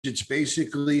it's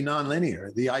basically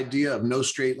nonlinear. The idea of no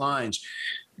straight lines.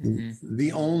 Mm-hmm.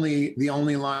 The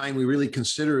only line we really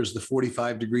consider is the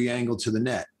 45-degree angle to the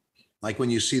net. Like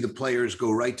when you see the players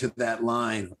go right to that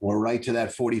line or right to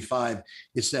that 45,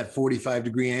 it's that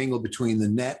 45-degree angle between the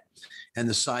net and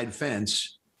the side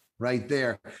fence right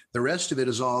there. The rest of it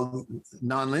is all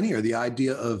nonlinear. The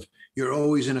idea of you're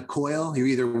always in a coil, you're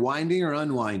either winding or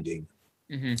unwinding.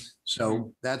 Mm-hmm.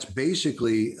 So that's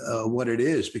basically what it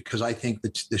is, because I think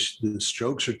that the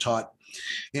strokes are taught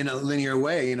in a linear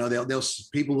way. You know,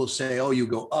 people will say, oh, you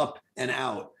go up and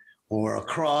out or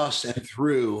across and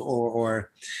through or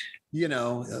you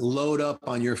know, load up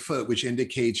on your foot, which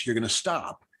indicates you're going to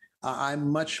stop.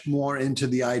 I'm much more into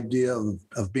the idea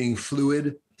of being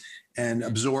fluid and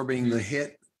absorbing the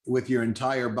hit with your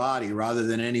entire body rather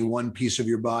than any one piece of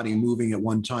your body moving at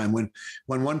one time. When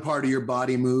one part of your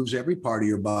body moves, every part of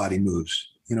your body moves.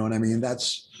 You know what I mean?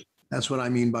 That's what I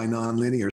mean by nonlinear.